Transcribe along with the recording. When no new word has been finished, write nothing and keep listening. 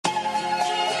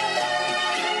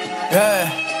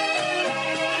Yeah.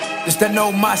 This that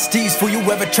no my steez for you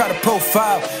ever try to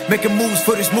profile. Making moves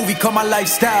for this movie called my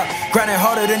lifestyle. Grinding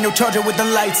harder than your charger with the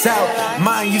lights out.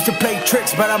 Mine used to play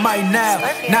tricks, but I might now.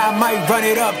 Now I might run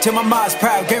it up till my mind's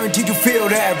proud. Guaranteed you feel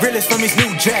that. Realist from these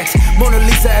new jacks. Mona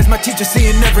Lisa as my teacher,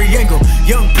 seeing every angle.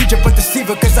 Young preacher but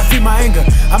deceiver, cause I feel my anger.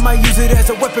 I might use it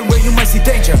as a weapon where you might see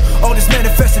danger. All this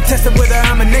manifesting, testing whether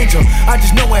I'm an angel. I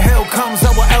just know when hell comes,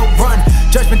 I will outrun.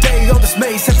 Judgment day, all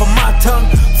dismay, sent from my tongue.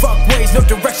 Fuck ways, no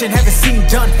direction, haven't seen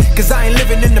done. Cause I ain't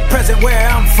living in the present where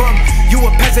I'm from. You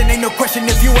a peasant, ain't no question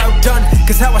if you outdone.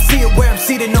 Cause how I see it where I'm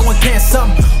seated, no one can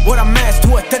sum. What I'm asked,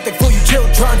 too authentic for you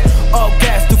children. All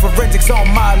gas, do forensics on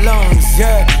my lungs.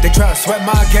 Yeah, they try to sweat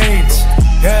my gains.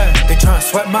 Yeah, they try to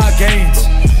sweat my gains.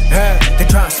 Yeah, they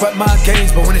try to sweat my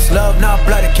gains. But when it's love, not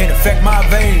blood, it can't affect my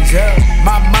veins. Yeah,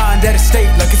 my mind at a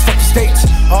state like it's fucking states.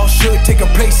 All should take a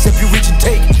place if you reach and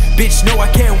take. Bitch, no,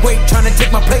 I can't wait, trying to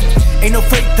take my plate. Ain't no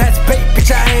fake, that's bait,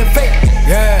 bitch, I ain't fake.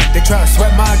 Yeah, they try to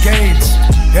sweat my gains.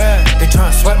 Yeah, they try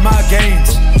to sweat my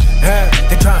gains. Yeah,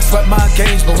 they try to sweat my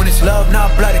gains. But when it's love,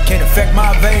 not blood, it can't affect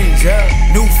my veins. Yeah,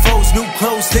 new foes, new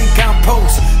clothes, think I'm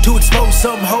posed to expose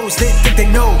some hoes, they think they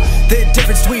know the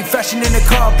difference between fashion and a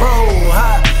car, bro.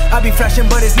 I be flashing,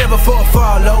 but it's never for a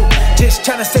follow. Just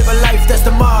trying to save a life, that's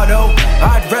the motto.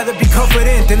 I'd rather be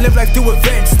confident than live life through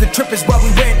events. The trip is why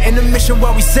we went, and the mission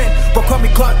why we sent. But call me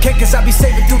Clark Kent, cause I be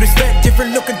saving through this vent.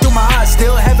 Different looking through my eyes,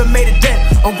 still haven't made a dent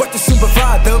on what to soon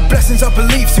provide. The blessings are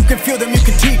beliefs, you can feel them, you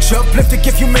can teach. Uplift a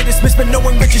gift you may dismiss, but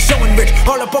knowing rich is showing rich.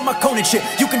 All up on my Conan shit,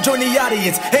 you can join the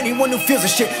audience. Anyone who feels a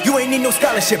shit, you ain't need no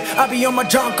scholarship. I be on my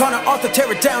John Connor, author,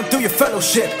 tear it down through your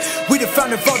fellowship. We the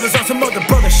founding fathers on some other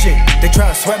brother shit. They try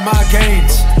to sweat my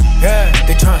gains. Yeah,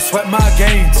 they try to sweat my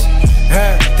gains.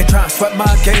 Yeah, they try to sweat my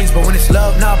gains. But when it's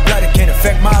love, not blood, it can't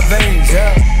affect my veins.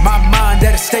 Yeah, my mind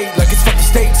at a state like it's fucking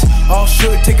states. All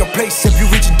should take a place if you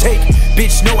reach and take.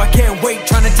 Bitch, no, I can't wait,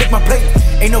 trying to take my plate.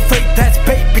 Ain't no fake, that's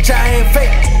bait, bitch, I ain't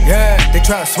fake. Yeah, they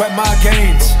try to sweat my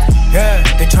gains. Yeah,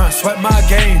 they try to sweat my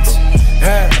gains.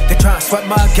 Yeah, they try to sweat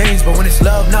my gains. But when it's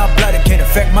love, not blood, it can't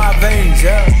affect my veins.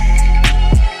 Yeah.